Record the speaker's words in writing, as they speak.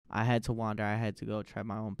I had to wander. I had to go tread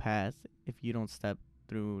my own path. If you don't step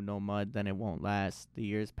through no mud, then it won't last. The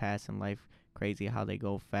years pass in life, crazy how they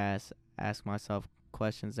go fast. Ask myself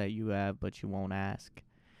questions that you have, but you won't ask.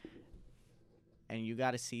 And you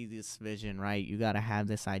got to see this vision, right? You got to have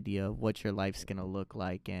this idea of what your life's going to look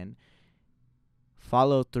like and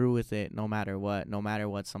follow through with it no matter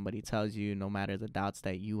what somebody tells you, no matter the doubts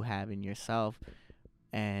that you have in yourself.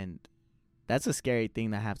 And that's a scary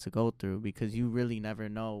thing to have to go through because you really never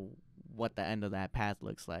know what the end of that path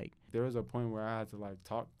looks like. There was a point where I had to like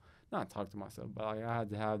not talk to myself, but like I had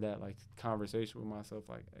to have that like conversation with myself,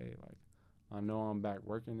 like, hey, like I know I'm back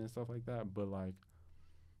working and stuff like that, but like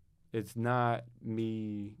it's not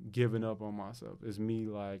me giving up on myself. It's me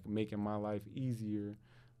like making my life easier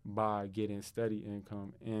by getting steady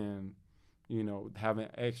income and, you know, having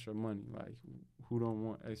extra money. Like who don't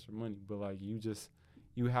want extra money? But like you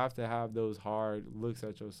have to have those hard looks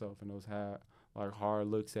at yourself and those hard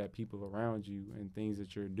looks at people around you and things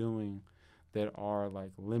that you're doing that are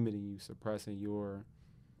like limiting you, suppressing your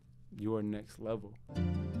next level.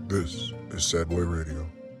 This is Sad Boy Radio.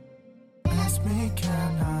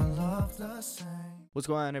 What's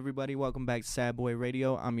going on, everybody? Welcome back to Sad Boy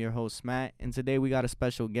Radio. I'm your host, Matt, and today we got a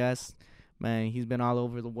special guest. Man, he's been all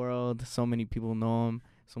over the world. So many people know him.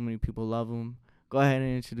 So many people love him. Go ahead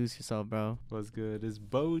and introduce yourself, bro. What's good? It's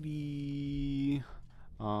Bodie.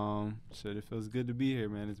 It feels good to be here,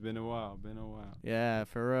 man. It's been a while. Yeah,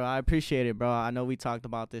 for real. I appreciate it, bro. I know we talked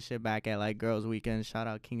about this shit back at like Girls Weekend. Shout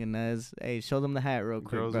out King and Nez. Hey, show them the hat real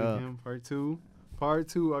quick, Girls bro. Weekend Part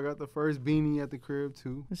two. I got the first beanie at the crib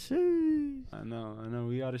too. Sheesh. I know.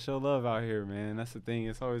 We gotta show love out here, man. That's the thing.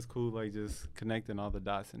 It's always cool, like just connecting all the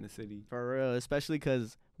dots in the city. For real, especially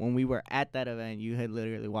because when we were at that event, you had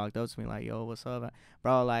literally walked up to me like, yo, what's up?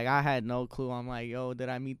 Bro, like, I had no clue. I'm like, yo, did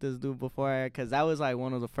I meet this dude before? Because that was, like,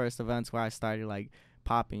 one of the first events where I started, like,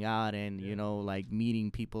 popping out and, you know, like, meeting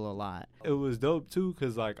people a lot. It was dope, too,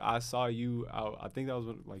 because, like, I saw you out. I think that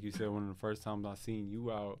was, like you said, one of the first times I seen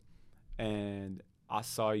you out. And I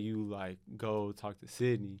saw you, like, go talk to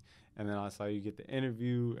Sydney. And then I saw you get the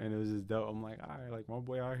interview, and it was just dope. I'm like, all right, like, my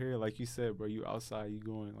boy out here, like you said, bro, you outside, you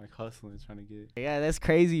going, like, hustling, trying to get. Yeah, that's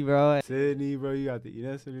crazy, bro. Sydney, bro, you got the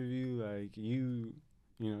Ines interview. Like, you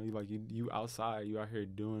you outside, you out here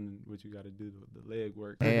doing what you got to do, the leg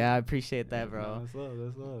work. Hey, I appreciate that, bro. That's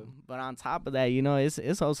love. But on top of that, you know,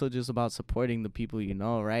 it's also just about supporting the people you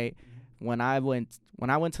know, right? When I went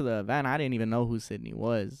to the event, I didn't even know who Sydney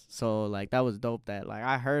was. So like that was dope that like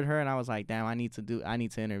I heard her and I was like, damn, I need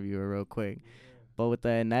to interview her real quick. Yeah. But with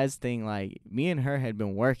the Inez thing, like me and her had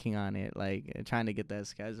been working on it, like trying to get that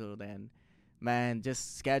scheduled, and man,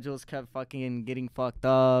 just schedules kept fucking getting fucked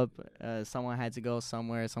up. Someone had to go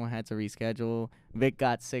somewhere, someone had to reschedule. Vic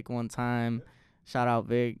got sick one time. Shout out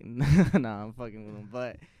Vic. Nah, I'm fucking with him.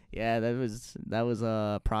 But yeah, that was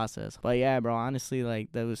a process. But yeah, bro, honestly,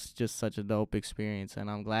 like that was just such a dope experience,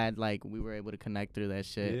 and I'm glad like we were able to connect through that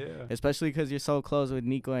shit. Yeah. Especially because you're so close with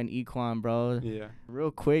Nico and Equan, bro. Yeah.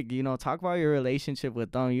 Real quick, you know, talk about your relationship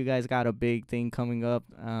with them. You guys got a big thing coming up.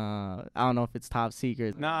 I don't know if it's top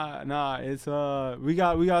secret. Nah. It's we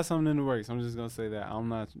got something in the works. I'm just gonna say that. I'm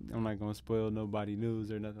not gonna spoil nobody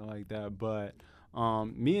news or nothing like that. But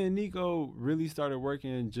me and Nico really started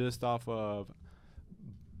working just off of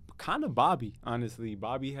kind of Bobby, honestly.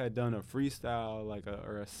 Bobby had done a freestyle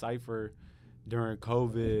or a cypher during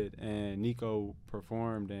COVID, and Nico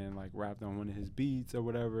performed and like rapped on one of his beats or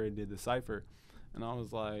whatever and did the cypher. And I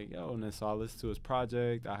was like, yo, and then so I listened to his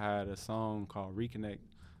project. I had a song called Reconnect,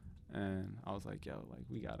 and I was like, yo, like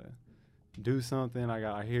we gotta do something.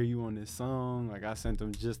 I hear you on this song. Like I sent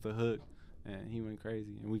him just the hook, and he went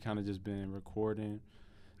crazy. And we kind of just been recording,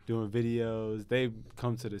 doing videos. They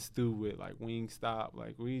come to the stew with like Wingstop.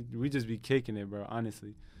 Like we just be kicking it, bro,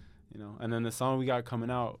 honestly. You know. And then the song we got coming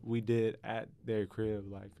out, we did at their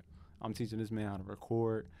crib. Like I'm teaching this man how to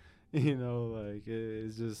record. You know, like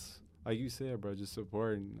it's just like you said, bro, just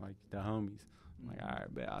supporting like the homies. I'm like, all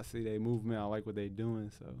right, bet I see they movement. I like what they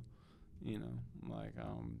doing, so you know, like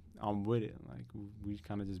I'm with it. Like we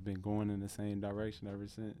kind of just been going in the same direction ever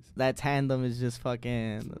since. That tandem is just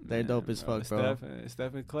fucking. They're dope as fuck, bro.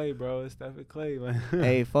 Steph and Clay, bro. It's Steph and Clay.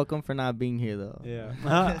 Hey, fuck him for not being here though. Yeah,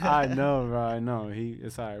 I know, bro. I know.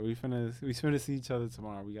 It's alright. We finna see each other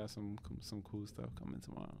tomorrow. We got some cool stuff coming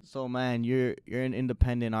tomorrow. So man, you're an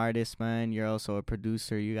independent artist, man. You're also a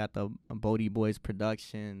producer. You got the Bodie Boys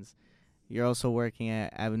Productions. You're also working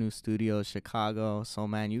at Avenue Studios, Chicago. So,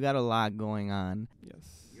 man, you got a lot going on.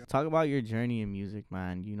 Yes. Talk about your journey in music,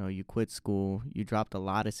 man. You know, you quit school. You dropped a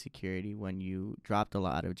lot of security when you dropped a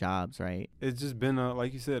lot of jobs, right? It's just been,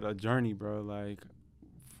 like you said, a journey, bro. Like,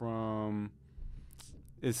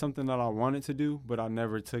 it's something that I wanted to do, but I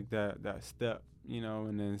never took that step,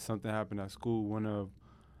 and then something happened at school.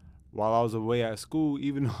 While I was away at school,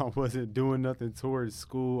 even though I wasn't doing nothing towards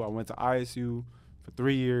school, I went to ISU for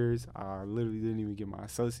 3 years. I literally didn't even get my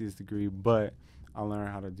associate's degree, but I learned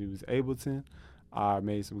how to do Ableton. I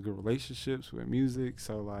made some good relationships with music,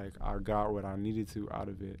 so like I got what I needed to out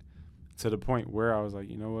of it, to the point where I was like,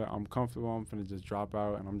 you know what, I'm comfortable, I'm finna just drop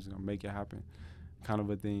out and I'm just gonna make it happen, kind of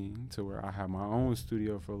a thing, to where I had my own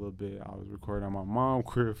studio for a little bit. I was recording on my mom's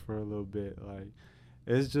crib for a little bit. Like,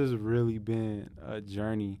 it's just really been a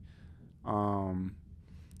journey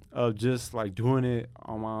of just like doing it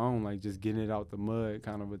on my own, like just getting it out the mud,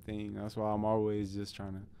 kind of a thing. That's why I'm always just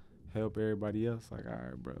trying to help everybody else. Like, all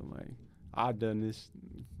right, bro, like I done this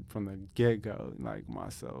from the get-go, like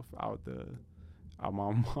myself out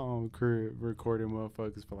my mom's crib recording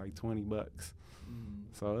motherfuckers for like $20.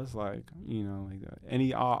 So it's like, like that.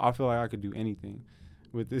 I feel like I could do anything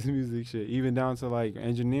with this music shit, even down to like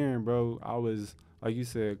engineering, bro. I was, like you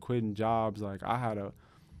said, quitting jobs. Like, I had a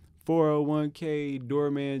 401k,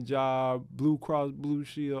 doorman job, Blue Cross Blue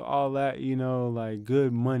Shield, all that, like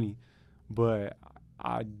good money. But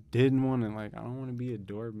I didn't want to, like, I don't want to be a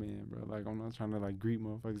doorman, bro. Like, I'm not trying to like greet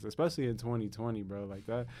motherfuckers, especially in 2020, bro. Like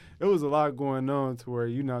that, it was a lot going on to where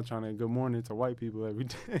you're not trying to good morning to white people every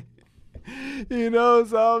day.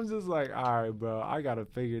 So I'm just like, all right, bro, I gotta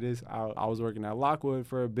figure this out. I was working at Lockwood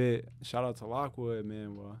for a bit. Shout out to Lockwood,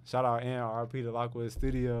 man. Well, shout out and RP to Lockwood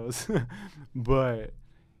Studios. But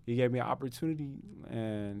he gave me an opportunity,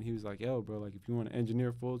 and he was like, yo, bro, like, if you want to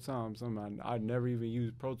engineer full time, I'd never even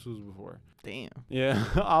used Pro Tools before. Damn. Yeah,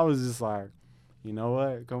 I was just like, you know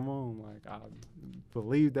what? Come on. Like, I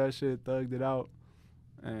believed that shit, thugged it out.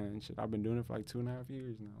 And shit, I've been doing it for like 2.5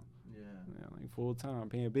 years now. Yeah, like full time,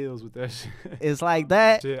 paying bills with that shit. It's like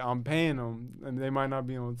that. Shit, I'm paying them, and they might not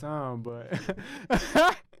be on time, but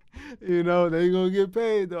they gonna get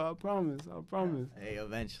paid though. I promise. Hey,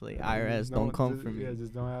 eventually, IRS don't come for me. Yeah,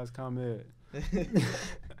 just don't ask comment.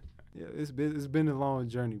 Yeah, it's been a long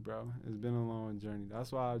journey, bro. It's been a long journey.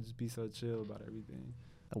 That's why I just be so chill about everything.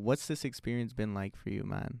 What's this experience been like for you,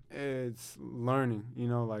 man? It's learning,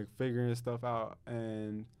 like figuring stuff out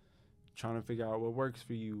and trying to figure out what works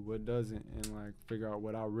for you, what doesn't, and like figure out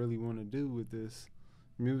what I really want to do with this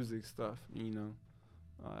music stuff.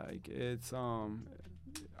 Like, it's I'll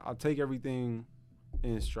take everything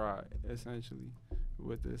in stride essentially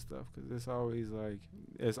with this stuff, because it's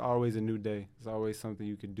always a new day. It's always something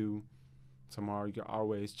you can do tomorrow. You can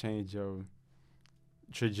always change your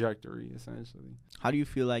trajectory essentially. How do you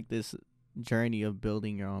feel like this journey of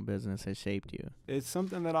building your own business has shaped you? It's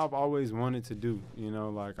something that I've always wanted to do,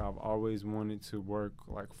 like I've always wanted to work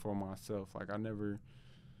like for myself. Like, I never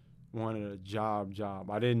wanted a job.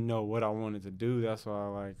 I didn't know what I wanted to do. That's why,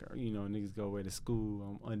 like, niggas go away to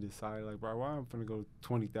school. I'm undecided. Like, bro, why I'm finna go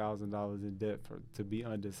 $20,000 in debt to be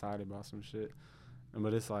undecided about some shit?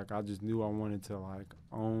 But it's like, I just knew I wanted to like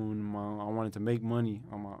I wanted to make money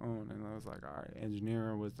on my own, and I was like, all right,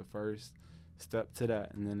 engineering was the first step to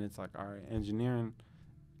that. And then it's like, all right, engineering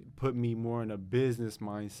put me more in a business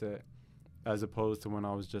mindset as opposed to when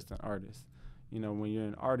I was just an artist. When you're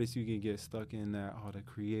an artist, you can get stuck in that, the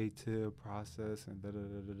creative process and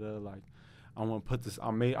da-da-da-da-da. Like, I want to put this, I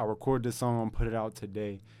record this song, put it out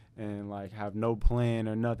today, and like have no plan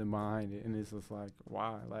or nothing behind it. And it's just like,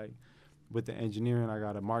 why? Like, with the engineering, I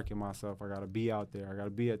got to market myself. I got to be out there. I got to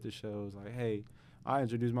be at the shows. Like, hey, I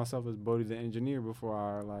introduced myself as Bodie the engineer before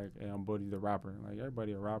I'm Bodie the rapper. Like,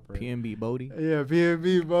 everybody a rapper. PNB Bodie? Yeah,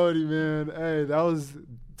 PNB Bodie, man. Hey, that was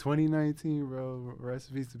 2019, bro.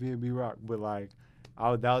 Recipes to PNB Rock. But, like,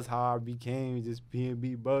 that was how I became just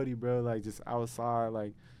PNB Bodie, bro. Like, just outside,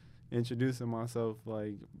 like, introducing myself,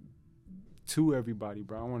 like, to everybody,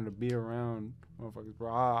 bro. I wanted to be around motherfuckers,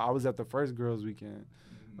 bro. I was at the first Girls Weekend,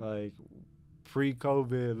 like,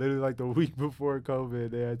 pre-COVID, literally, like, the week before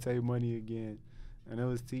COVID. They had Take Money again. And it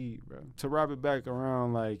was T, bro. To wrap it back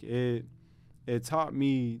around, like, it taught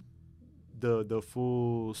me the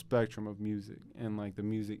full spectrum of music and, like, the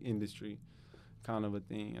music industry kind of a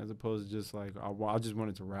thing, as opposed to just, like, I just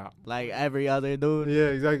wanted to rap. Like every other dude? Yeah,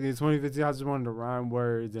 exactly. In 2015, I just wanted to rhyme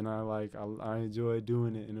words, and I enjoyed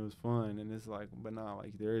doing it, and it was fun. And it's like, but nah,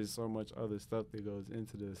 like, there is so much other stuff that goes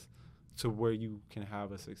into this to where you can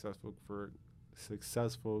have a successful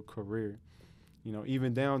career.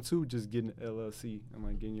 Even down to just getting an LLC and,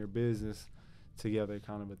 like, getting your business together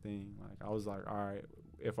kind of a thing. Like, I was like, all right,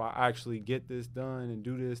 if I actually get this done and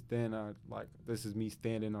do this, then this is me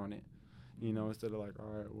standing on it. Instead of like, all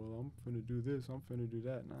right, well, I'm finna do this, I'm finna do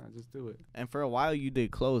that. Nah, just do it. And for a while you did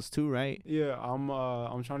clothes too, right? Yeah,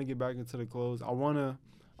 I'm trying to get back into the clothes. I wanna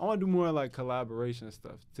I want to do more like collaboration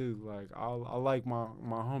stuff too. Like I like my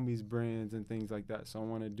homies brands and things like that. So I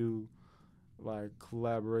want to do like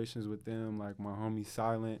collaborations with them. Like my homie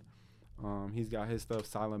Silent, he's got his stuff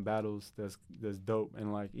Silent Battles that's dope.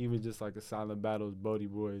 And like even just like a Silent Battles Bodie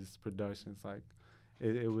Boys Productions, like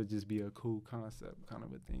it would just be a cool concept kind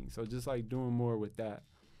of a thing. So just like doing more with that.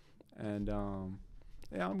 And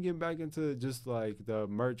yeah, I'm getting back into just like the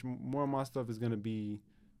merch. More of my stuff is gonna be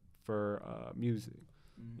for music.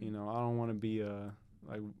 Mm-hmm. You know, I don't want to be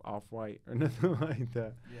like Off-White or nothing like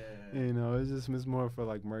that. Yeah. You know, it's more for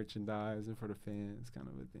like merchandise and for the fans kind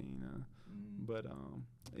of a thing. You know, but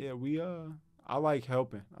yeah, I like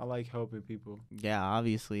helping. I like helping people. Yeah,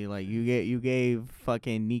 obviously, like you gave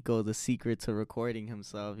fucking Nico the secret to recording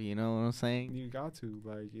himself. You know what I'm saying? You got to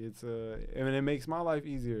like it's I mean, it makes my life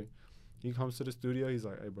easier. He comes to the studio. He's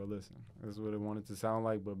like, "Hey, bro, listen, this is what I want it to sound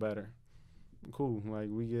like, but better." Cool. Like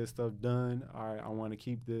we get stuff done. All right, I want to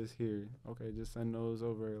keep this here. Okay, just send those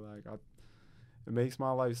over. Like it makes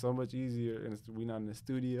my life so much easier. And we not in the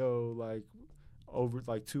studio like over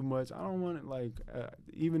like too much. I don't want it like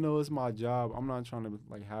even though it's my job, I'm not trying to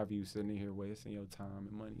like have you sitting here wasting your time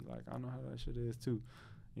and money. Like I know how that shit is too.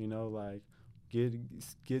 You know, like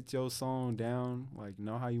get your song down. Like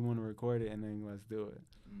know how you want to record it, and then let's do it.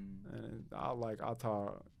 And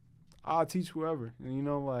I'll teach whoever. And you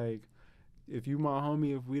know, like. If you my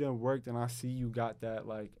homie, if we done worked and I see you got that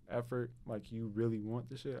like effort, like you really want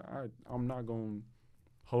the shit, I'm not gonna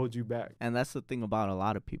hold you back. And that's the thing about a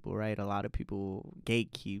lot of people, right? A lot of people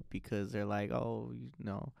gatekeep because they're like, oh, you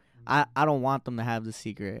know, I don't want them to have the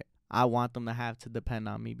secret. I want them to have to depend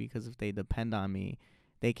on me, because if they depend on me,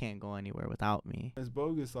 they can't go anywhere without me. It's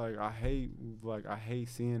bogus. Like I hate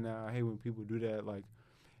seeing that. I hate when people do that. Like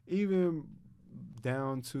even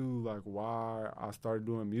down to like why I started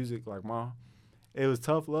doing music. Like it was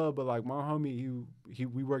tough love, but like my homie,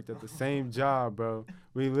 we worked at the same job, bro.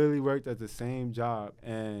 We literally worked at the same job,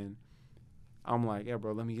 and I'm like, yeah,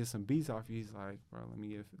 bro, let me get some beats off you. He's like, bro, let me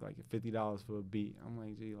get like $50 for a beat. I'm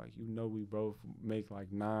like, gee, like we both make like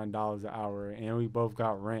 $9 an hour, and we both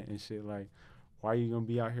got rent and shit. Like, why are you gonna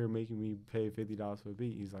be out here making me pay $50 for a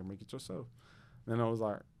beat? He's like, make it yourself. Then I was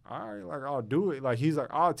like, all right, like I'll do it. Like he's like,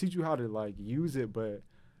 I'll teach you how to like use it, but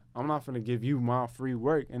I'm not gonna give you my free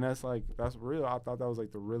work. And that's real. I thought that was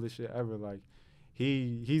like the realest shit ever. Like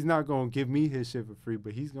he's not gonna give me his shit for free,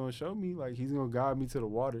 but he's gonna show me, like he's gonna guide me to the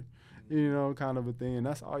water, you know, kind of a thing. And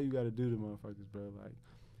that's all you gotta do to motherfuckers, bro.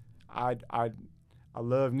 Like I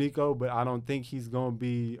love Nico, but I don't think he's gonna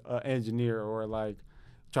be an engineer or like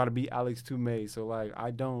try to be Alex Toomey. So like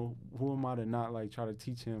who am I to not like try to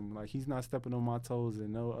teach him? Like he's not stepping on my toes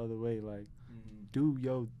in no other way. Like do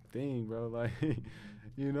your thing, bro. Like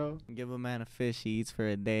you know? Give a man a fish, he eats for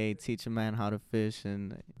a day. Teach a man how to fish,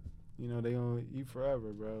 and you know, they gonna eat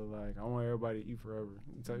forever, bro. Like I want everybody to eat forever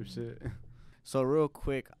type shit. So real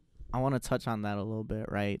quick, I want to touch on that a little bit,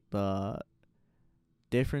 right? The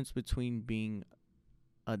difference between being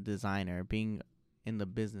a designer, being in the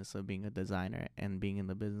business of being a designer, and being in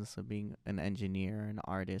the business of being an engineer, an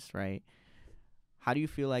artist, right? How do you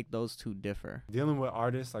feel like those two differ? Dealing with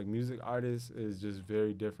artists, like music artists, is just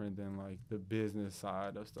very different than like the business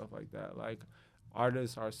side of stuff like that. Like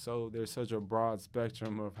artists there's such a broad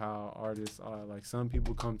spectrum of how artists are. Like some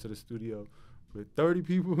people come to the studio with 30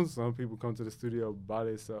 people, some people come to the studio by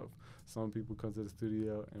themselves. Some people come to the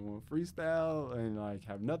studio and want freestyle and like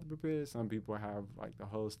have nothing prepared. Some people have like the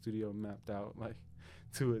whole studio mapped out like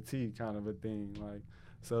to a T kind of a thing. Like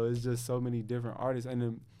so it's just so many different artists. And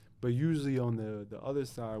then but usually on the other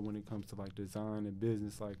side, when it comes to like design and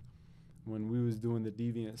business, like when we was doing the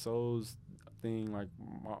Deviant Souls thing, like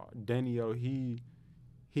Denio,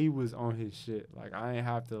 he was on his shit. Like I ain't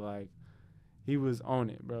have to like, he was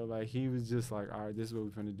on it, bro. Like he was just like, all right, this is what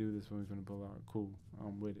we're finna do. This is what we're finna pull out. Cool,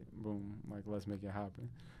 I'm with it. Boom, like let's make it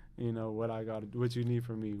happen. You know what you need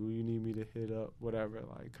from me, who you need me to hit up, whatever,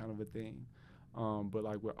 like kind of a thing. But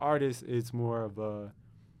like with artists, it's more of a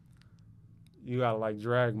you gotta like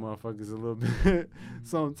drag motherfuckers a little bit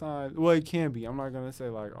sometimes. Well, it can be. I'm not gonna say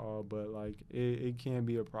like all, but like it can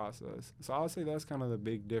be a process. So I'll say that's kind of the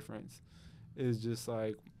big difference. Is just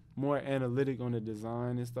like more analytic on the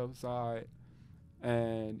design and stuff side.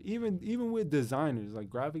 And even with designers, like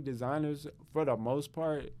graphic designers, for the most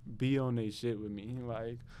part, be on their shit with me.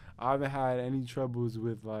 Like I haven't had any troubles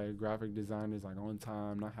with like graphic designers like on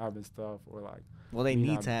time, not having stuff, or like. Well, they me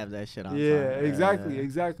need not- to have that shit on Yeah, time.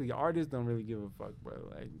 exactly. Artists don't really give a fuck, bro.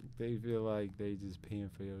 Like they feel like they just paying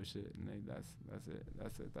for your shit, and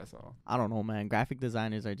that's all. I don't know, man. Graphic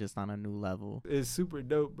designers are just on a new level. It's super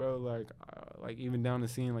dope, bro. Like even down to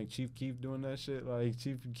seeing like Chief Keef doing that shit, like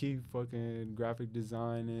Chief Keef fucking graphic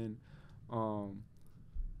design and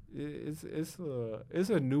it's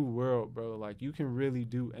a new world, bro. Like you can really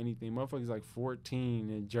do anything. Motherfuckers like 14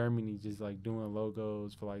 in Germany just like doing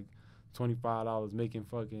logos for like $25, making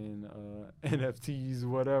fucking NFTs,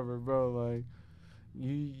 whatever, bro. Like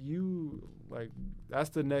you like that's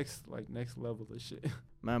the next level of shit.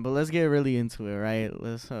 Man, but let's get really into it, right?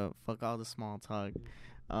 Let's fuck all the small talk.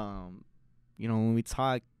 When we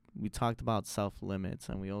talked about self-limits,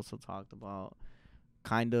 and we also talked about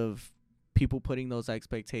kind of people putting those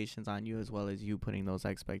expectations on you as well as you putting those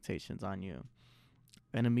expectations on you.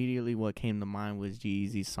 And immediately what came to mind was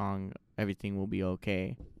G-Eazy's song Everything Will Be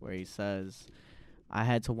Okay, where he says, I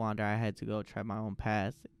had to wander, I had to go tread my own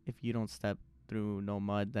path. If you don't step through no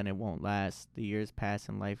mud, then it won't last. The years pass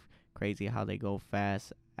in life, crazy how they go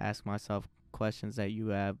fast. Ask myself questions that you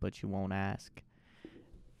have but you won't ask.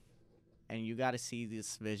 And you got to see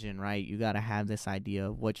this vision, right? You got to have this idea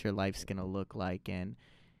of what your life's going to look like and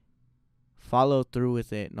follow through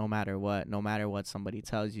with it no matter what somebody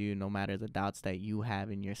tells you, no matter the doubts that you have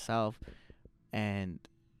in yourself. And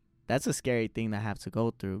that's a scary thing to have to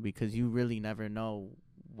go through because you really never know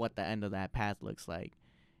what the end of that path looks like.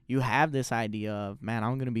 You have this idea of, man,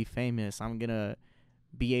 I'm going to be famous. I'm going to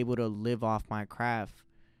be able to live off my craft.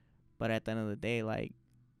 But at the end of the day, like,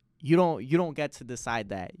 you don't get to decide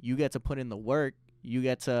that. You get to put in the work. You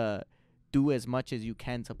get to do as much as you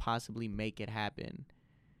can to possibly make it happen.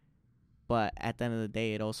 But at the end of the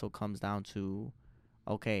day, it also comes down to,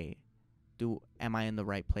 okay, am I in the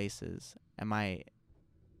right places? Am I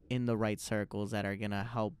in the right circles that are going to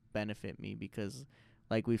help benefit me? Because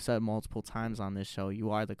like we've said multiple times on this show,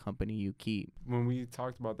 you are the company you keep. When we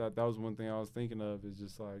talked about that was one thing I was thinking of is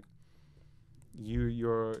just like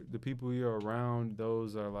the people you're around,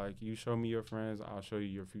 those are like, you show me your friends, I'll show you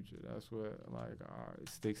your future. That's what like it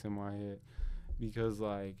sticks in my head because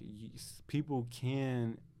like people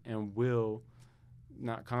can and will,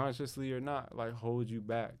 not consciously or not, like hold you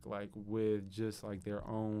back like with just like their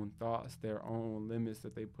own thoughts, their own limits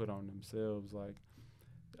that they put on themselves. Like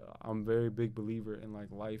I'm a very big believer in like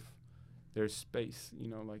life, there's space,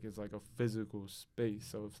 like it's like a physical space.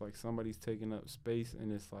 So if like somebody's taking up space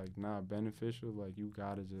and it's like not beneficial, like you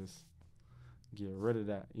gotta just get rid of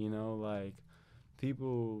that, like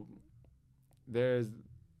people, there's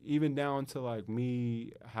even down to like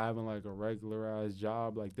me having like a regularized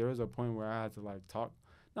job. Like there was a point where I had to like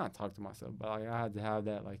not talk to myself, but like I had to have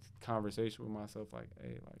that like conversation with myself, like,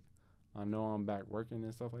 hey, like I know I'm back working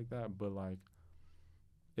and stuff like that, but like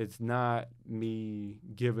it's not me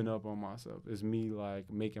giving up on myself. It's me like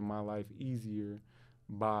making my life easier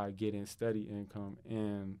by getting steady income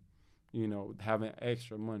and, having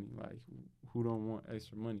extra money. Like who don't want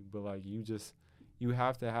extra money? But like you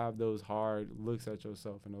have to have those hard looks at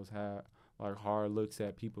yourself and those hard looks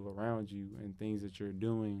at people around you and things that you're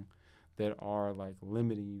doing that are like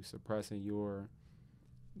limiting you, suppressing your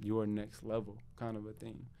next level kind of a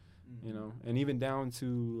thing, and even down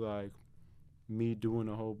to like me doing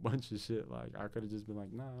a whole bunch of shit. Like I could have just been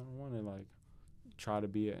like, nah, I don't want to like try to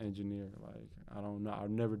be an engineer. Like I don't know,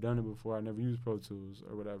 I've never done it before. I never used Pro Tools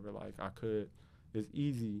or whatever. Like it's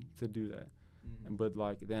easy to do that. But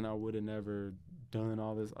like then I would have never done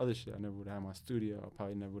all this other shit. I never would have had my studio. I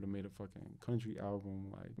probably never would have made a fucking country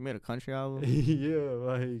album. Like You made a country album?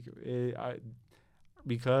 Yeah,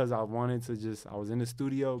 because I wanted to I was in the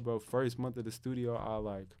studio, bro. First month of the studio,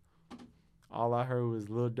 all I heard was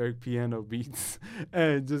Lil Durk piano beats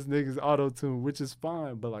and just niggas auto-tune, which is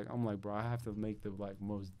fine. But like I'm like, bro, I have to make the like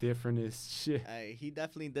most differentest shit. He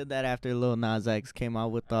definitely did that after Lil Nas X came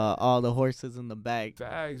out with all the horses in the back.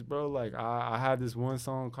 Facts, bro. Like I had this one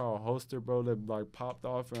song called Holster, bro, that like popped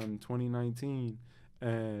off in 2019,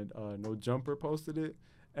 and No Jumper posted it,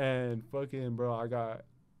 and fucking bro, I got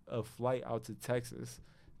a flight out to Texas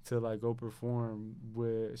to like go perform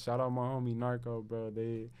with, shout out my homie Narco, bro.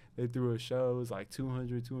 They threw a show. It was like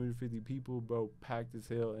 250 people, bro, packed as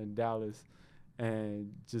hell in Dallas,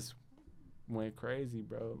 and just went crazy,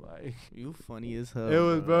 bro. Like You funny as hell.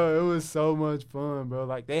 it was so much fun, bro.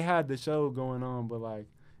 Like they had the show going on, but like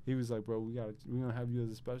he was like, bro, we're gonna have you as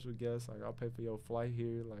a special guest. Like I'll pay for your flight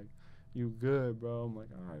here. Like you good, bro. I'm like,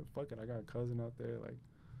 all right, fuck it. I got a cousin out there, like,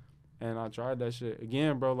 and I tried that shit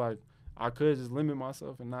again, bro. Like I could just limit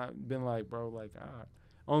myself and not been like, bro, like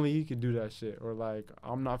only he could do that shit. Or like,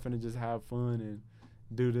 I'm not finna just have fun and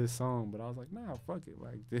do this song. But I was like, nah, fuck it.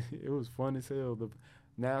 Like, it was fun as hell. The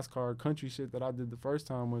NASCAR country shit that I did the first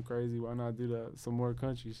time went crazy. Why not do some more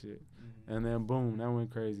country shit? And then boom, that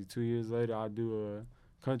went crazy. 2 years later, I do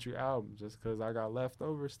a country album just because I got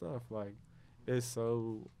leftover stuff. Like, it's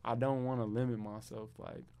so, I don't want to limit myself.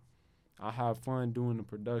 Like, I have fun doing the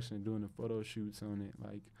production, doing the photo shoots on it,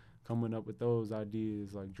 like coming up with those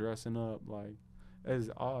ideas, like dressing up, like it's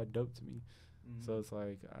all dope to me. So it's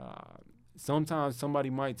like sometimes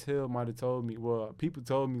somebody might have told me, well, people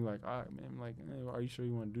told me like, all right, man, like, hey, are you sure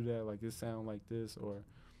you want to do that? Like, it sound like this, or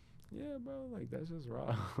yeah, bro, like that's just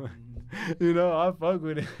raw. You know, I fuck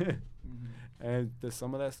with it. And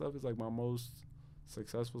some of that stuff is like my most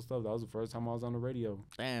successful stuff. That was the first time I was on the radio.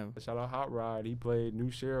 Damn. Shout out Hot Rod. He played New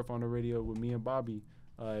Sheriff on the radio with me and Bobby,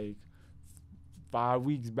 like 5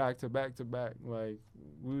 weeks back to back to back. Like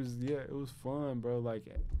it was fun, bro. Like,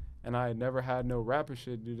 and I had never had no rapper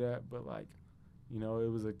shit do that, but like, you know, it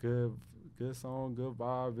was a good song, good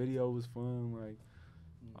vibe. Video was fun. Like,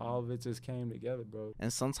 all of it just came together, bro.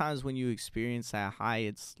 And sometimes when you experience that high,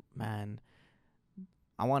 it's, man,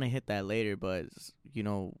 I want to hit that later, but, you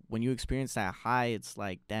know, when you experience that high, it's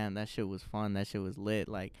like, damn, that shit was fun. That shit was lit.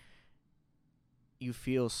 Like, you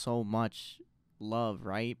feel so much love,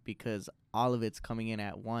 right? Because all of it's coming in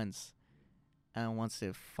at once. And once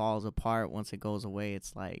it falls apart, once it goes away,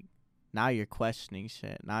 it's like, now you're questioning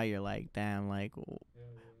shit. Now you're like, damn, like,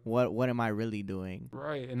 what am I really doing?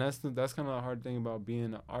 Right, and that's kind of the hard thing about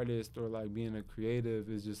being an artist or like being a creative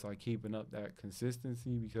is just like keeping up that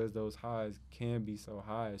consistency, because those highs can be so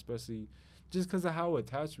high, especially just because of how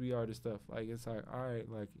attached we are to stuff. Like, it's like, all right,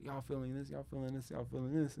 like, y'all feeling this, y'all feeling this, y'all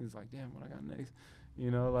feeling this, and it's like, damn, what I got next? You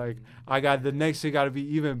know, like, I got the next shit got to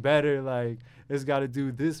be even better. Like, it's got to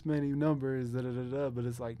do this many numbers, but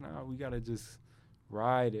it's like, nah, we got to just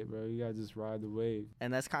ride it, bro. You gotta just ride the wave.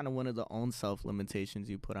 And that's kind of one of the own self limitations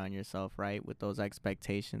you put on yourself, right? With those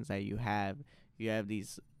expectations that you have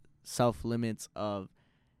these self limits of,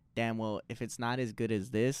 damn, well, if it's not as good as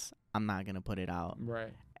this, I'm not gonna put it out.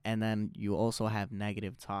 Right. And then you also have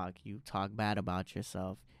negative talk. You talk bad about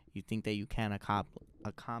yourself. You think that you can't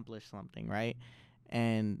accomplish something, right?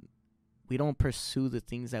 And we don't pursue the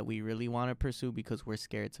things that we really want to pursue because we're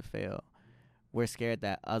scared to fail. We're scared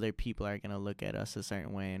that other people are going to look at us a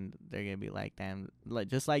certain way and they're going to be like, damn, like,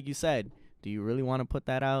 just like you said, do you really want to put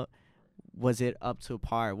that out? Was it up to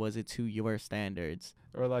par? Was it to your standards?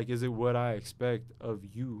 Or like, is it what I expect of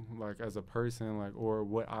you, like as a person, like, or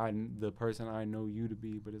the person I know you to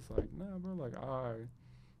be? But it's like, nah, bro, like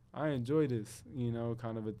I enjoy this, you know,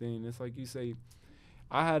 kind of a thing. It's like you say,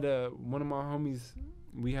 I had one of my homies,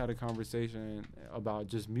 we had a conversation about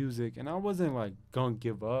just music, and I wasn't like gonna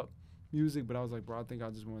give up music, but I was like, bro, I think I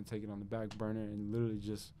just want to take it on the back burner and literally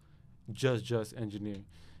just engineer. And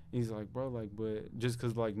he's like, bro, like, but just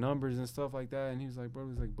because like numbers and stuff like that. And he was like,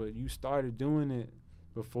 bro, but you started doing it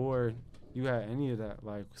before you had any of that.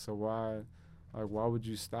 Like, so why would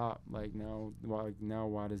you stop? Like, now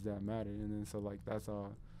why does that matter? And then so like that's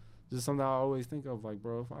all just something I always think of. Like,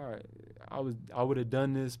 bro, if I would have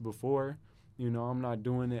done this before. You know, I'm not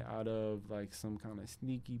doing it out of like some kind of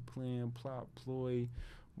sneaky plan, plot, ploy,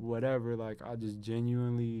 whatever. Like, I just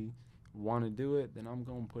genuinely want to do it, then I'm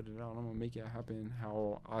gonna put it out. I'm gonna make it happen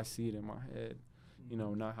how I see it in my head, you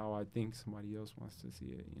know, not how I think somebody else wants to see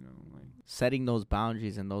it, you know. Like, setting those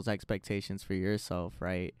boundaries and those expectations for yourself,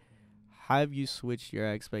 right? How have you switched your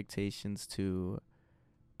expectations to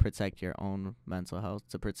protect your own mental health,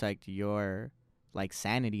 to protect your like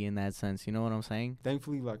sanity in that sense? You know what I'm saying?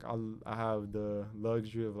 Thankfully, like, I have the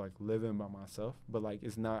luxury of like living by myself, but like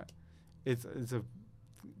it's a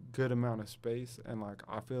good amount of space, and like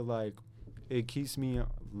I feel like it keeps me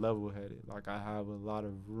level-headed. Like, I have a lot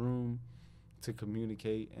of room to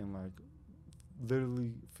communicate and like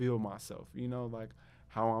literally feel myself, you know, like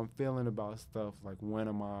how I'm feeling about stuff. Like, when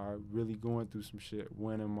am I really going through some shit?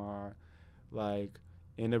 When am I like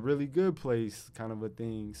in a really good place, kind of a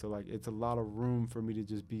thing. So like it's a lot of room for me to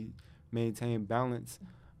just maintain balance.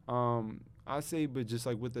 I say, but just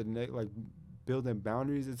like with the like building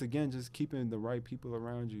boundaries, it's again just keeping the right people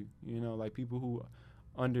around you, you know, like people who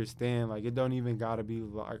understand. Like, it don't even gotta be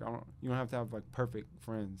like, you don't have to have like perfect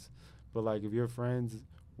friends, but like if your friends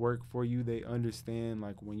work for you, they understand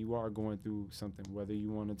like when you are going through something, whether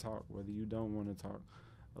you want to talk, whether you don't want to talk.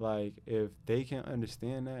 Like, if they can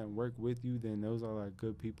understand that and work with you, then those are like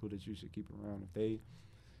good people that you should keep around. If they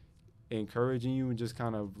encouraging you and just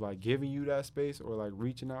kind of like giving you that space or like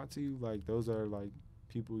reaching out to you, like those are like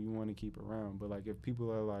people you want to keep around. But like if people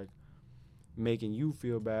are like making you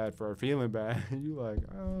feel bad for feeling bad. You like,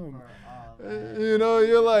 you know,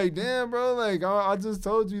 you're like, damn, bro, like I just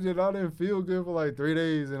told you that I didn't feel good for like 3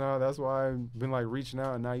 days, and that's why I've been like reaching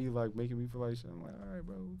out, and now you like making me feel like shit. I'm like, all right,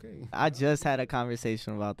 bro, okay. I just had a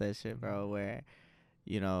conversation about that shit, bro, where,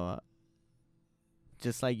 you know,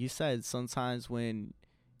 just like you said, sometimes when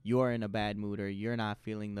you're in a bad mood or you're not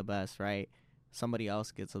feeling the best, right, somebody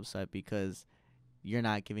else gets upset because you're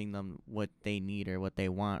not giving them what they need or what they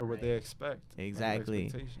want. Or what they expect. Exactly. Like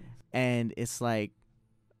expectations. And it's like,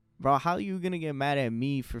 bro, how are you going to get mad at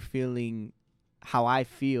me for feeling how I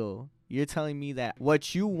feel? You're telling me that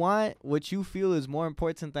what you want, what you feel is more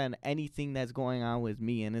important than anything that's going on with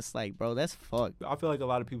me. And it's like, bro, that's fucked. I feel like a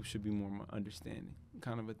lot of people should be more understanding,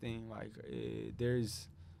 kind of a thing. Like, there's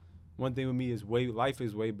one thing with me is life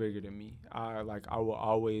is way bigger than me. I will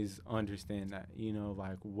always understand that, you know,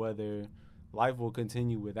 like whether life will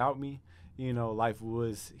continue without me, you know, life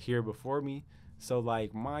was here before me. So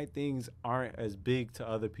like my things aren't as big to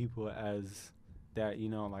other people as that, you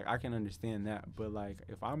know, like I can understand that. But like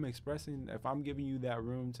if I'm giving you that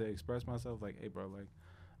room to express myself, like, hey bro, like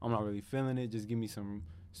I'm not really feeling it, just give me some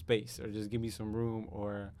space or just give me some room,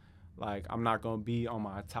 or like I'm not gonna be on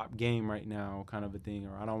my top game right now, kind of a thing,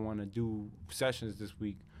 or I don't want to do sessions this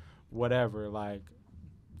week, whatever. Like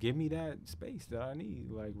give me that space that I need,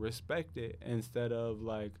 like respect it, instead of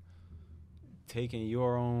like taking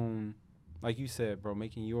your own, like you said, bro,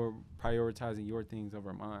 prioritizing your things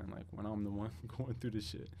over mine, like when I'm the one going through the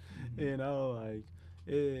shit. You know,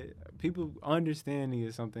 like people understanding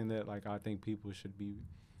is something that like I think people should be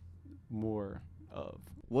more of.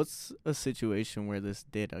 What's a situation where this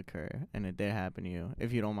did occur and it did happen to you,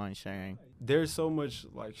 if you don't mind sharing? There's so much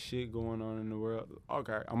like shit going on in the world.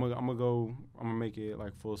 Okay, I'm gonna make it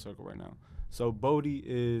like full circle right now. So Bodhi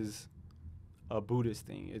is a Buddhist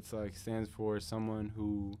thing. It's like stands for someone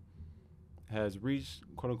who has reached,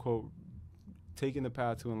 quote unquote, taken the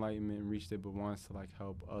path to enlightenment and reached it, but wants to like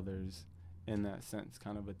help others in that sense,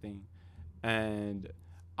 kind of a thing. And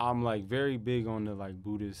I'm like very big on the like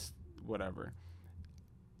Buddhist whatever.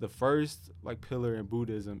 The first like pillar in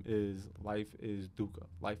Buddhism is life is dukkha.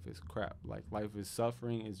 Life is crap. Like life is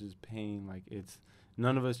suffering. It's just pain. Like it's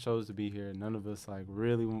none of us chose to be here. None of us like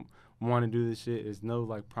really want to do this shit. There's no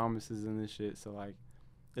like promises in this shit. So like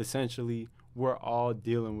essentially we're all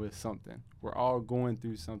dealing with something. We're all going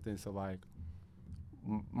through something. So like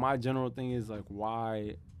my general thing is like,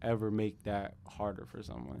 why ever make that harder for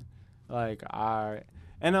someone? Like I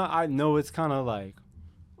know it's kind of like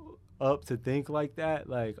up to think like that,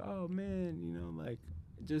 like, oh man, you know, like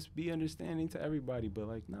just be understanding to everybody, but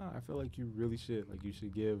like nah, I feel like you really should, like you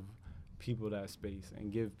should give people that space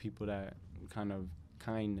and give people that kind of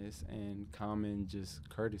kindness and common just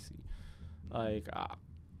courtesy. Like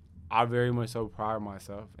I very much so pride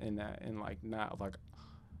myself in that, and like not like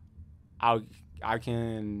I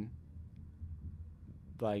can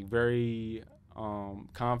like very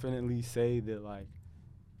confidently say that like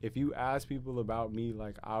if you ask people about me,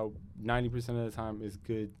 like 90% of the time it's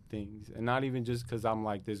good things, and not even just because I'm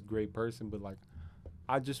like this great person, but like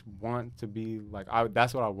I just want to be like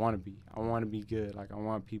that's what I want to be. I want to be good. Like I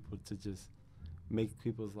want people to just make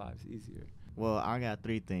people's lives easier. Well, I got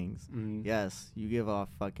 3 things. Mm-hmm. Yes, you give off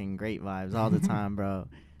fucking great vibes all the time, bro.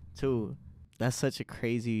 2, that's such a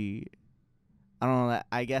crazy, I don't know,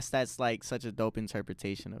 I guess that's like such a dope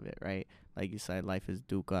interpretation of it, right? Like you said, life is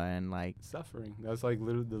dukkha and like suffering. That's like the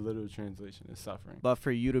literal translation is suffering. But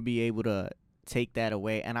for you to be able to take that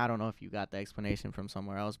away, and I don't know if you got the explanation from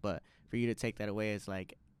somewhere else, but for you to take that away is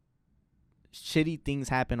like shitty things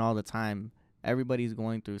happen all the time. Everybody's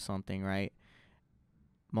going through something, right?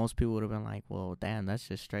 Most people would have been like, well, damn, that's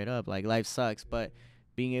just straight up. Like, life sucks. But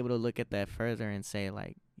being able to look at that further and say,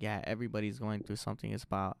 like, yeah, everybody's going through something. It's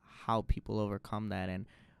about how people overcome that and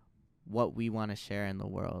what we want to share in the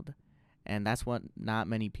world. And that's what not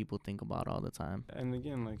many people think about all the time. And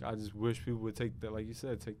again, like, I just wish people would take that, like you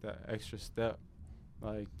said, take that extra step.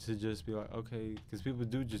 Like, to just be like, okay, because people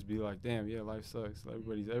do just be like, damn, yeah, life sucks. Like,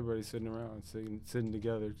 everybody's sitting around, sitting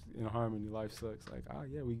together in harmony. Life sucks. Like, oh,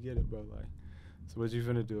 yeah, we get it, bro. Like, so what you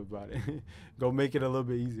finna do about it? Go make it a little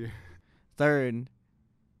bit easier. 3rd,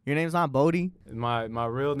 your name's not Bodhi? My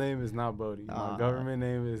real name is not Bodhi. My government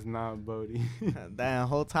name is not Bodhi. Damn,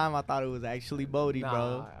 whole time I thought it was actually Bodhi,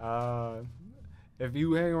 bro. If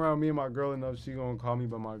you hang around me and my girl enough, she gonna call me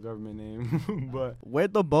by my government name. But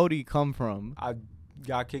where'd the Bodhi come from? I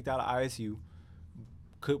got kicked out of ISU,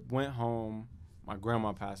 went home. My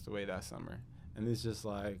grandma passed away that summer. And it's just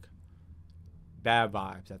like bad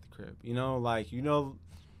vibes at the crib. You know, like, you know,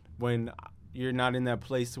 when you're not in that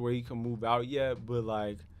place to where you can move out yet, but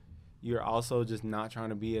like you're also just not trying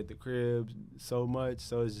to be at the crib so much.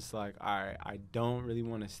 So it's just like, all right, I don't really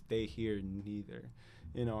want to stay here neither,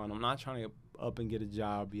 and I'm not trying to up and get a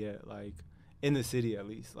job yet, like in the city at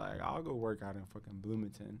least. Like I'll go work out in fucking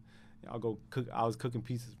Bloomington. I'll go cook. I was cooking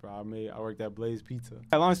pizzas, bro. I worked at Blaze Pizza.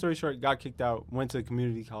 Long story short, got kicked out, went to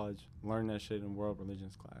community college, learned that shit in world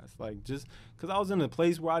religions class. Like just because I was in a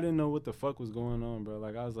place where I didn't know what the fuck was going on, bro.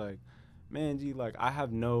 Like I was like, man, like I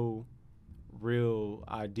have no real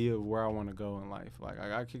idea of where I want to go in life. Like I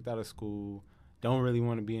got kicked out of school, don't really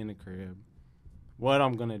want to be in the crib. What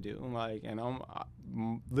I'm gonna do? Like, and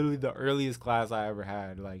I'm literally the earliest class I ever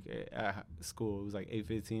had, like at school. It was like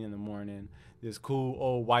 8:15 in the morning. This cool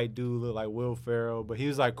old white dude looked like Will Ferrell, but he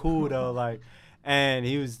was like cool though, like, and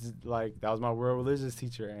he was like, that was my world religions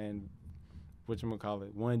teacher. And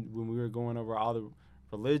whatchamacallit, when we were going over all the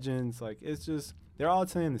religions, like it's just they're all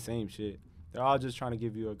saying the same shit. They're all just trying to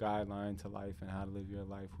give you a guideline to life and how to live your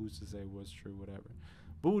life. Who's to say what's true, whatever.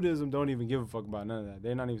 Buddhism don't even give a fuck about none of that.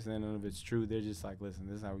 They're not even saying none of it's true. They're just like, listen,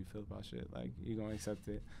 this is how we feel about shit. Like, you're going to accept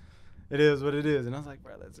it. It is what it is. And I was like,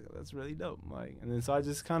 bro, that's really dope. Like, and then so I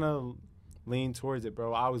just kind of leaned towards it,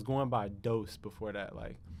 bro. I was going by Dose before that.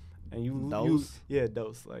 Like, and Dose? Yeah,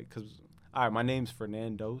 Dose. Like, because, all right, my name's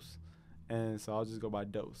Fernandos. And so I'll just go by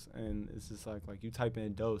Dose. And it's just like you type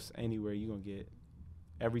in Dose anywhere, you're going to get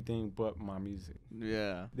everything but my music.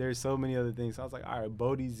 Yeah. There's so many other things. So I was like, all right,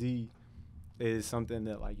 Bodhi Z is something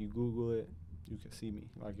that, like, you Google it, you can see me.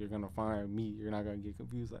 Like, you're going to find me. You're not going to get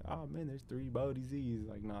confused. Like, oh, man, there's 3 Bodhi Z's.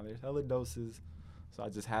 Like, nah, there's hella doses. So I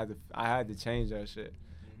just had to change that shit.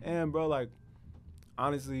 Mm-hmm. And, bro, like,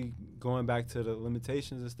 honestly, going back to the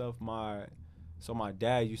limitations and stuff, my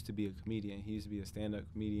dad used to be a comedian. He used to be a stand-up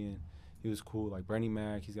comedian. He was cool. Like, Bernie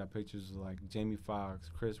Mac, he's got pictures of, like, Jamie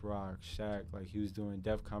Foxx, Chris Rock, Shaq. Like, he was doing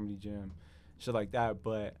Def Comedy Jam, shit like that.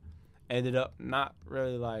 But ended up not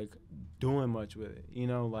really like doing much with it,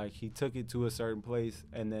 like he took it to a certain place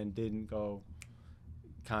and then didn't go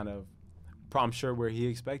kind of, I'm sure, where he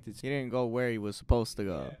expected to. He didn't go where he was supposed to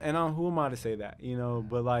go. Yeah. And who am I to say that,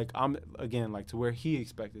 but like I'm again like to where he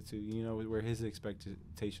expected to, where his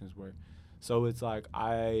expectations were. So it's like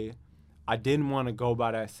I didn't want to go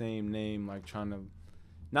by that same name, like trying to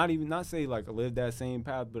not say like live that same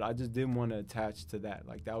path, but I just didn't want to attach to that.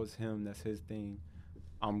 Like that was him, that's his thing.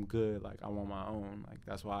 I'm good. Like I want my own. Like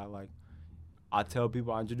that's why I tell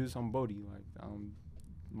people I introduce I'm Bodhi. Like I'm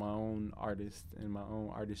my own artist and my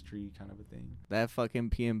own artistry kind of a thing. That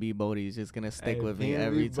fucking PNB Bodhi is just gonna stick with me PNB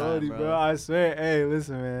every Bodhi, time, bro. I swear. Hey,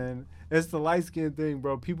 listen, man. It's the light skin thing,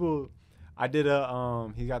 bro. People. I did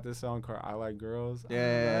he got this song called I Like Girls.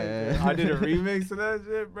 Yeah. I did a remix of that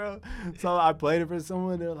shit, bro. So I played it for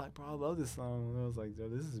someone. They were like, bro, I love this song. And I was like, yo,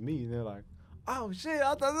 this is me. And they're like, oh shit,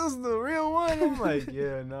 I thought this was the real one. I'm like,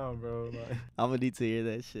 yeah, no, bro. Like, I'm gonna need to hear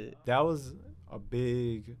that shit. that was a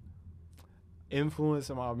big influence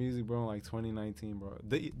in my music, bro, in like 2019, bro.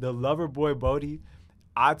 The Lover Boy Bodhi,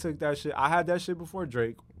 I took that shit. I had that shit before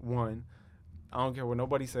Drake, one. I don't care what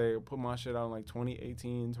nobody say. Put my shit out in like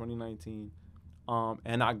 2018, 2019.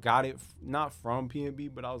 And I got it not from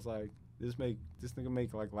PNB, but I was like, this nigga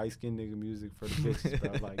make like light skinned nigga music for the bitches,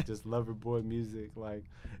 bro. Like just lover boy music. Like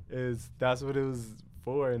that's what it was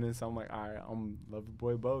for. And then so I'm like, all right, I'm Lover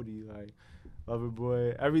Boy Bodhi, like Lover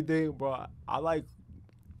Boy, everything, bro. I like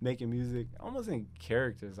making music almost in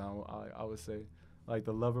characters. I would say like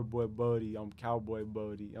the Lover Boy Bodhi, I'm Cowboy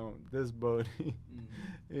Bodhi, I'm this Bodhi.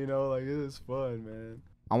 Mm-hmm. Like it is fun, man.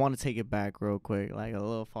 I want to take it back real quick, like a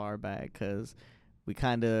little far back, because we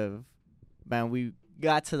kind of, man, we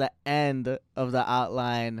got to the end of the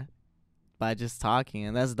outline by just talking,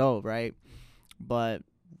 and that's dope, right? But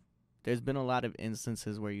there's been a lot of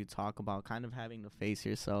instances where you talk about kind of having to face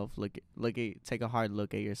yourself, take a hard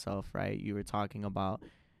look at yourself, right? You were talking about,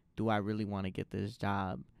 do I really want to get this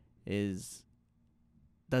job? Does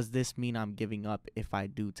this mean I'm giving up if I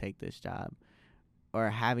do take this job? Or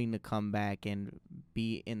having to come back and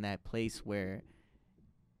be in that place where,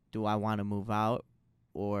 do I want to move out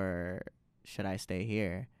or should I stay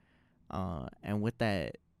here? And with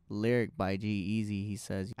that lyric by G-Eazy, he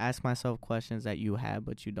says, ask myself questions that you have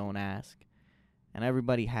but you don't ask. And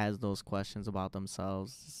everybody has those questions about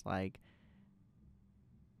themselves. It's like,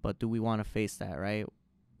 but do we want to face that, right?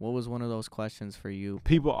 What was one of those questions for you?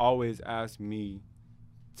 People always ask me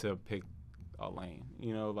to pick a lane,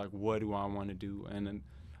 like what do I want to do? And then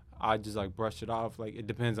I just like brush it off. Like it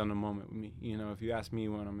depends on the moment with me. If you ask me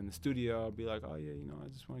when I'm in the studio, I'll be like, oh yeah, I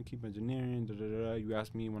just want to keep engineering. You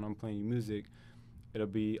ask me when I'm playing music, it'll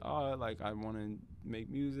be, oh, like I want to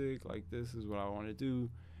make music. Like this is what I want to do.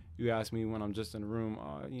 You ask me when I'm just in the room,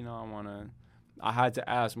 oh, I had to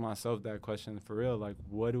ask myself that question for real. Like,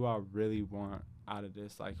 what do I really want out of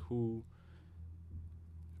this? Like,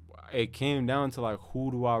 it came down to, like,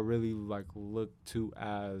 who do I really, like, look to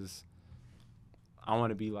as I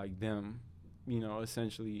want to be like them,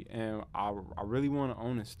 essentially. And I really want to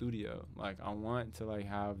own a studio. Like, I want to, like,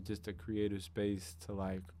 have just a creative space to,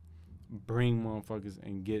 like, bring motherfuckers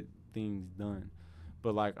and get things done.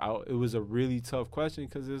 But, like, it was a really tough question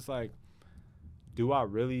because it's like, do I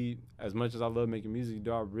really, as much as I love making music,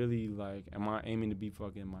 do I really, like, am I aiming to be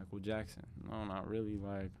fucking Michael Jackson? No, not really.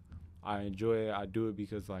 Like, I enjoy it. I do it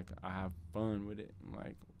because, like, I have fun with it.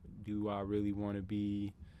 Like, do I really want to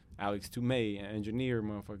be Alex Toomey, an engineer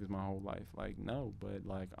motherfuckers my whole life? Like, no. But,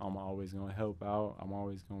 like, I'm always going to help out. I'm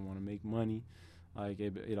always going to want to make money. Like,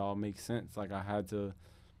 it all makes sense. Like, I had to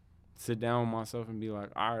sit down with myself and be like,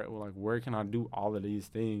 all right, well, like, where can I do all of these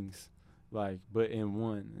things? Like, but in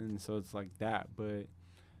one. And so it's like that. But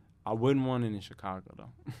I wouldn't want it in Chicago, though.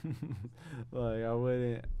 Like, I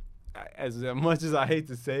wouldn't, as much as I hate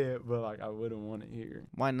to say it, but, like, I wouldn't want it here.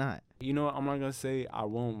 Why not? You know what? I'm not going to say I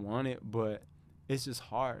won't want it, but it's just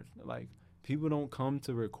hard. Like, people don't come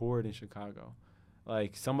to record in Chicago.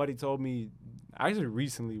 Like, somebody told me, actually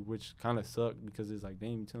recently, which kind of sucked because it's like,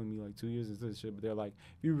 damn, you telling me, like, 2 years into this shit. But they're like,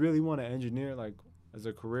 if you really want to engineer, like, as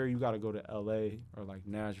a career, you got to go to L.A. or, like,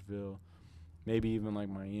 Nashville, maybe even, like,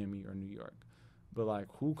 Miami or New York. But, like,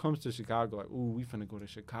 who comes to Chicago like, ooh, we finna go to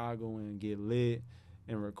Chicago and get lit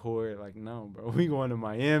and record? Like, no, bro. We going to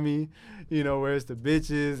Miami, where it's the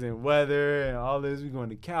bitches and weather and all this. We going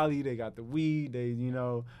to Cali. They got the weed. They,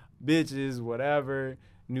 bitches, whatever.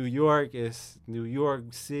 New York, it's New York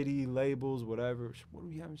City, labels, whatever. What do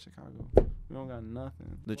we have in Chicago? We don't got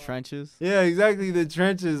nothing. The trenches? Yeah, exactly, the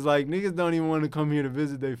trenches. Like, niggas don't even want to come here to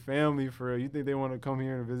visit their family for real. You think they want to come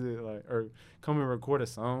here and visit, like, or come and record a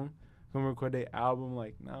song? Come record their album?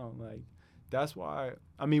 Like, no. Like, that's why,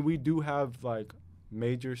 I mean, we do have, like,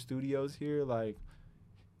 major studios here, like,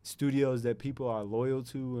 studios that people are loyal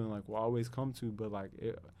to and, like, will always come to. But, like,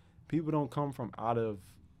 people don't come from out of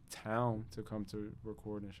town to come to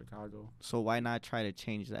record in Chicago. So why not try to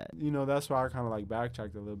change that? That's why I kind of, like,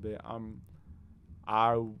 backtracked a little bit.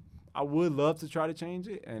 I would love to try to change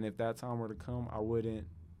it, and if that time were to come, I wouldn't,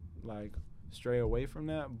 like, stray away from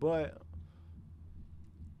that. But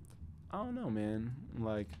I don't know, man.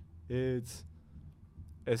 Like, it's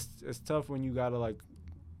tough when you gotta, like,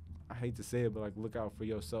 I hate to say it, but, like, look out for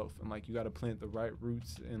yourself, and, like, you gotta plant the right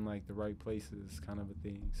roots in, like, the right places, kind of a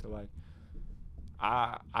thing. So, like,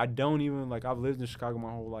 I don't even, like, I've lived in Chicago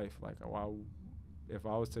my whole life. Like, if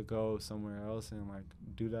I was to go somewhere else and, like,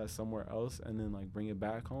 do that somewhere else and then, like, bring it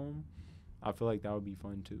back home, I feel like that would be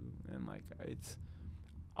fun too. And, like,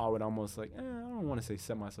 I would almost, like, I don't want to say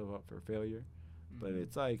set myself up for failure, but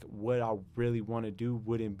it's like what I really want to do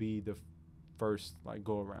wouldn't be the first, like,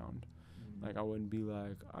 go around. Like, I wouldn't be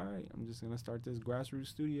like, all right, I'm just gonna start this grassroots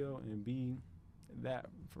studio and be that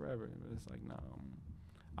forever. It's like, no,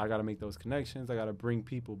 I gotta make those connections. I gotta bring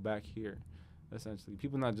people back here. Essentially,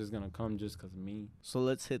 people not just gonna come just because of me. So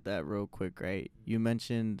let's hit that real quick, right? You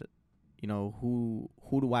mentioned, who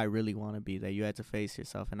do I really want to be? That you had to face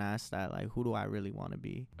yourself and ask that, like, who do I really want to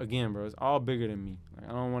be? Again, bro, it's all bigger than me. Like,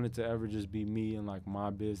 I don't want it to ever just be me and, like, my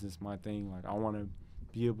business, my thing. Like, I want to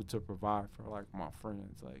be able to provide for, like, my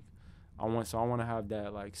friends. Like, I want to have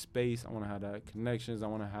that, like, space. I want to have that connections. I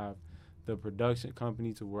want to have the production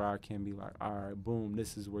company to where I can be like, all right, boom,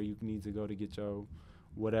 this is where you need to go to get your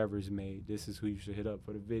whatever's made. This is who you should hit up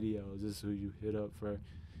for the videos. This is who you hit up for,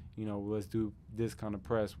 let's do this kind of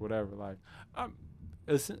press, whatever. Like,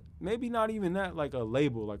 it's maybe not even that, like a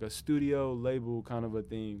label, like a studio label kind of a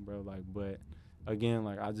thing, bro. Like, but again,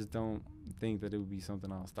 like, I just don't think that it would be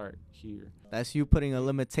something I'll start here. That's you putting a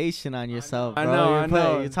limitation on yourself, bro. I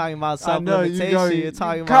know. You're talking about self-limitation. You're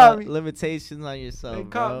talking about limitations on yourself, They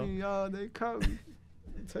bro. caught me, y'all. They caught me.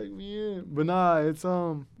 Take me in. But nah, it's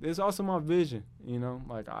also my vision,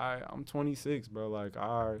 Like, I'm 26, bro. Like,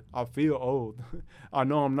 I feel old. I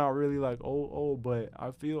know I'm not really, like, old, but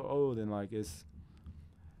I feel old. And, like,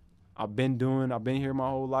 I've been here my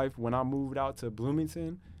whole life. When I moved out to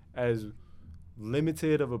Bloomington, as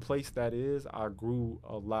limited of a place that is, I grew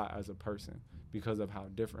a lot as a person because of how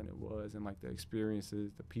different it was and, like, the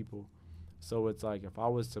experiences, the people. So it's like, if I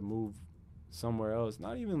was to move somewhere else,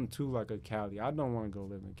 not even to, like, a Cali, I don't want to go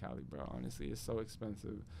live in Cali, bro. Honestly, it's so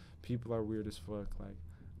expensive. People are weird as fuck. Like,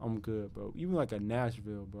 I'm good, bro. Even, like, a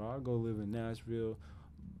Nashville, bro. I'll go live in Nashville,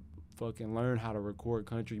 fucking learn how to record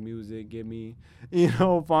country music, get me,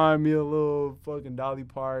 find me a little fucking Dolly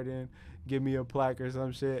Parton, give me a plaque or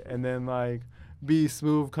some shit, and then, like, be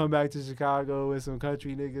smooth, come back to Chicago with some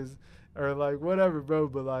country niggas or, like, whatever, bro.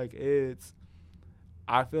 But, like,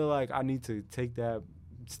 I feel like I need to take that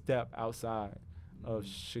step outside of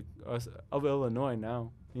of Illinois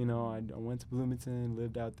now. You know, I went to Bloomington,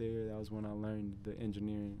 lived out there. That was when I learned the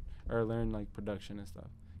engineering, or learned like production and stuff.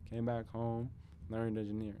 Came back home, learned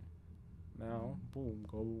engineering. Now, boom,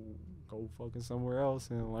 go fucking somewhere else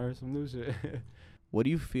and learn some new shit. What do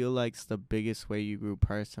you feel like's the biggest way you grew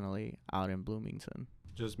personally out in Bloomington?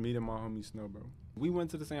 Just meeting my homie Snow, bro. We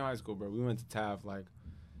went to the same high school, bro. We went to Taft, like.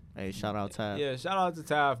 Hey, shout out Taft. Yeah, shout out to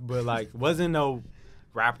Taft, but like, wasn't no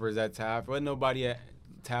rappers at Taft. Wasn't nobody at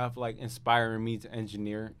Taft like inspiring me to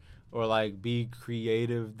engineer or like be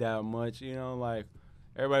creative that much. You know, like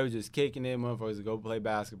everybody was just kicking it. Motherfuckers would go play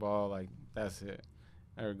basketball, like that's it,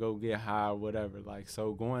 or go get high or whatever. Like,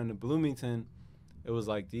 so going to Bloomington, it was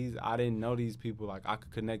like I didn't know these people. Like, I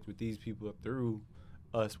could connect with these people through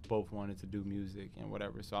us both wanted to do music and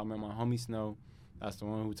whatever. So I met my homie Snow. That's the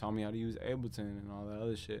one who taught me how to use Ableton and all that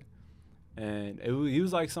other shit. And he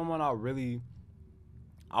was like someone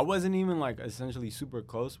I wasn't even like essentially super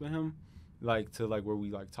close with him, like to like where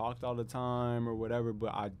we like talked all the time or whatever,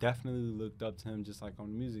 but I definitely looked up to him just like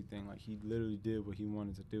on the music thing. Like, he literally did what he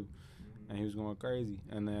wanted to do, and he was going crazy.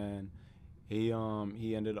 And then he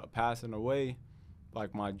ended up passing away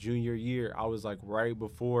like my junior year. I was like right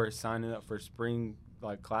before signing up for spring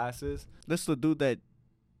like classes. This is the dude that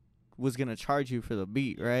was gonna charge you for the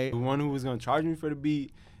beat, right? The one who was gonna charge me for the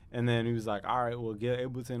beat. And then he was like, all right, well, get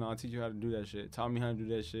Ableton. I'll teach you how to do that shit. Taught me how to do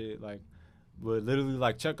that shit. Like, but literally,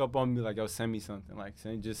 like, check up on me. Like, yo, send me something. Like,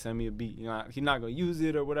 just send me a beat. You know, he's not going to use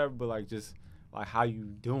it or whatever, but, like, just, like, how you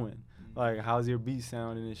doing? Like, how's your beat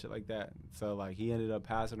sounding and shit like that? So, like, he ended up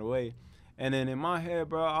passing away. And then in my head,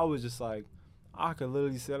 bro, I was just like, I could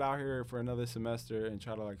literally sit out here for another semester and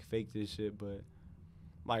try to, like, fake this shit. But,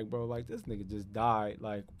 like, bro, like, this nigga just died.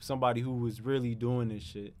 Like, somebody who was really doing this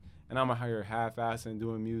shit. And I'm out here half-assing,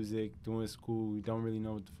 doing music, doing school. We don't really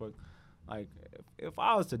know what the fuck. Like, if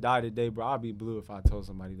I was to die today, bro, I'd be blue if I told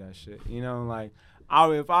somebody that shit. You know, like,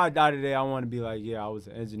 if I die today, I want to be like, yeah, I was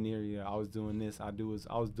an engineer. Yeah, I was doing this. I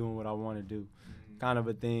was doing what I want to do, kind of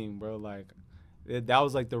a thing, bro. Like, that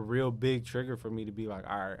was like the real big trigger for me to be like,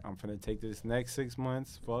 all right, I'm finna take this next 6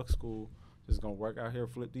 months, fuck school, just gonna work out here,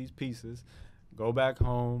 flip these pieces, go back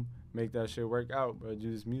home, make that shit work out, bro. Do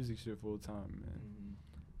this music shit full time, man.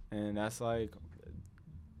 And that's like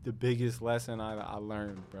the biggest lesson I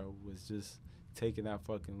learned, bro, was just taking that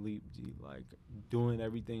fucking leap, G. Like, doing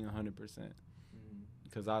everything 100%.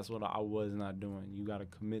 Because that's what I was not doing. You got to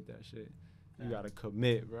commit that shit. You got to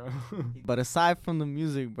commit, bro. But aside from the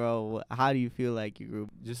music, bro, how do you feel like you grew?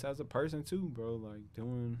 Just as a person, too, bro. Like,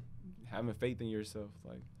 having faith in yourself.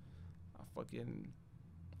 Like,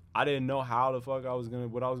 I didn't know how the fuck what I was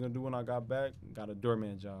gonna do when I got back. Got a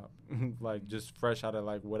doorman job, like just fresh out of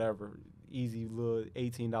like whatever, easy little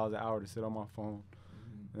 $18 an hour to sit on my phone.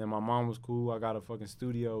 And then my mom was cool. I got a fucking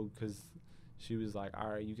studio because she was like, all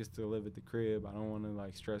right, you can still live at the crib. I don't want to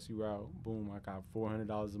like stress you out. Boom, I got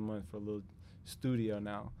 $400 a month for a little studio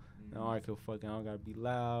now. Now I don't gotta be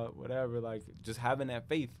loud, whatever. Like, just having that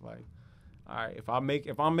faith, like, all right, if I'm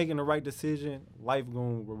making the right decision, life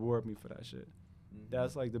gonna reward me for that shit.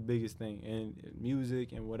 That's like the biggest thing, and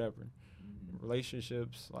music and whatever,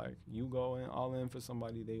 relationships. Like, you go all in for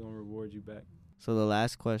somebody, they gonna reward you back. So the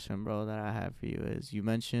last question, bro, that I have for you is: you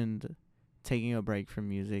mentioned taking a break from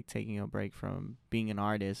music, taking a break from being an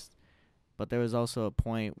artist, but there was also a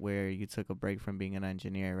point where you took a break from being an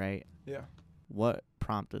engineer, right? Yeah. What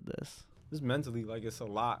prompted this? Just mentally, like, it's a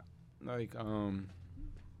lot. Like,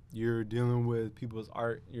 you're dealing with people's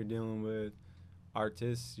art, you're dealing with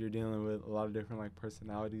artists, you're dealing with a lot of different like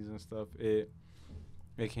personalities and stuff. It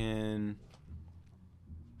can,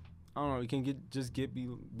 I don't know, it can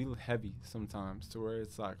be heavy sometimes, to where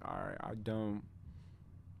it's like, all right, I don't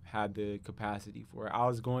have the capacity for it. I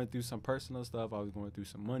was going through some personal stuff, I was going through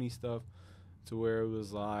some money stuff, to where it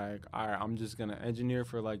was like, all right, I'm just gonna engineer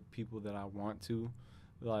for like people that I want to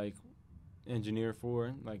like engineer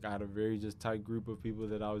for. Like, I had a very just tight group of people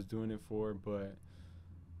that I was doing it for, but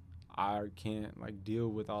I can't like deal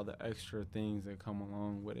with all the extra things that come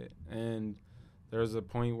along with it. And there was a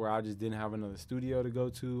point where I just didn't have another studio to go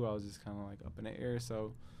to. I was just kind of like up in the air.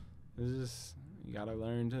 So it's just, you gotta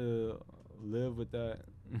learn to live with that,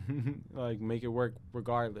 like make it work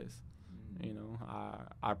regardless. You know,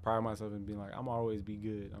 I pride myself in being like, I'm always be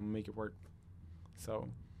good. I'm gonna make it work. So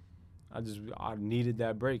I needed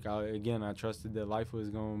that break. I trusted that life was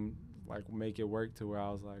gonna like make it work, to where I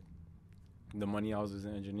was like, the money I was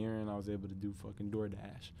in engineering, I was able to do fucking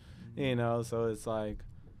DoorDash, you know. So it's like,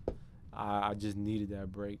 I just needed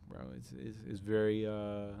that break, bro. It's very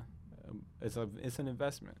it's an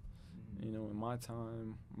investment, You know, in my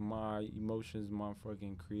time, my emotions, my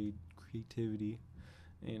fucking creativity,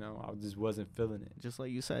 you know, I just wasn't feeling it. Just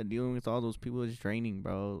like you said, dealing with all those people is draining,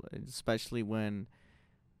 bro. Especially when,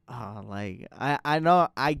 like I know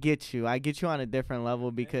I get you on a different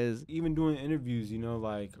level because Even doing interviews, you know,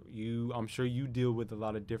 like I'm sure you deal with a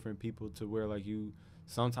lot of different people to where like you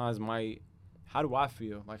sometimes might, how do I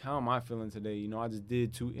feel? Like, how am I feeling today? You know, I just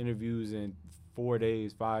did 2 interviews in 4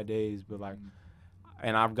 days, 5 days, but like,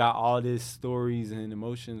 and I've got all these stories and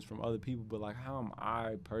emotions from other people, but like, how am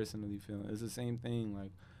I personally feeling? It's the same thing.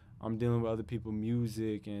 Like, I'm dealing with other people,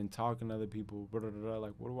 music and talking to other people. Blah, blah, blah,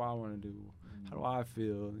 like, what do I want to do? How do I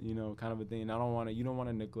feel? You know, kind of a thing. You don't want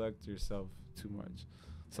to neglect yourself too much.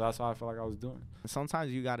 So that's why I feel like I was doing.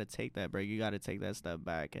 sometimes you gotta take that break. You gotta take that step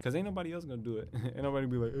back. Cause ain't nobody else gonna do it. Ain't nobody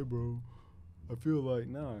be like, hey, bro, I feel like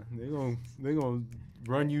nah. They gonna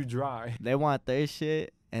run you dry. They want their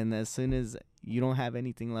shit, and as soon as you don't have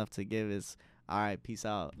anything left to give, it's all right. Peace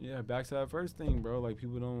out. Yeah, back to that first thing, bro. Like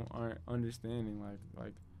people aren't understanding.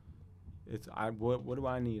 Like it's what do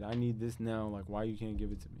I need? I need this now. Like why you can't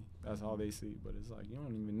give it to me? That's all they see. But it's like you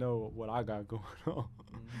don't even know what I got going on,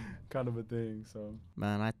 kind of a thing. So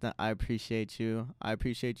Man, I appreciate you. I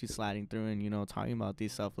appreciate you sliding through and talking about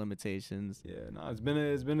these self limitations. yeah, no, it's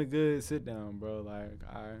been a good sit down, bro. Like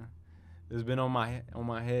it's been on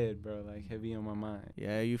my head, bro. Like heavy on my mind.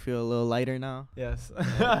 Yeah, you feel a little lighter now. Yes.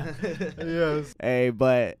 Yes. Hey,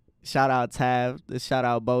 but shout out Tab, shout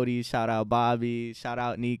out Bodie, shout out Bobby, shout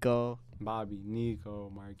out Nico. Bobby,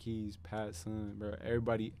 Nico, Marquise, Pat, Son, bro.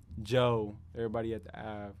 Everybody, Joe, everybody at the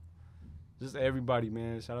Ave. Just everybody,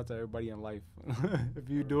 man. Shout out to everybody in life.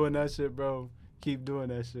 If you doing that shit, bro, keep doing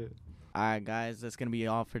that shit. All right, guys, that's going to be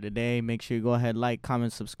all for today. Make sure you go ahead, like,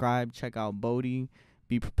 comment, subscribe. Check out Bodie.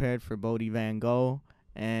 Be prepared for Bodie Van Gogh.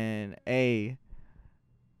 And, hey,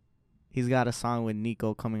 he's got a song with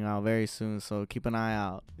Nico coming out very soon, so keep an eye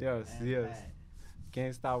out. Yes, yes.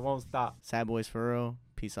 Can't stop, won't stop. Sad Boys for real.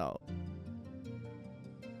 Peace out.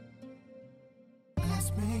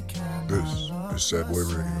 This is Sad Boy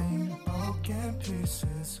Radio. Broken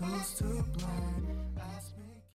pieces, who's to blame?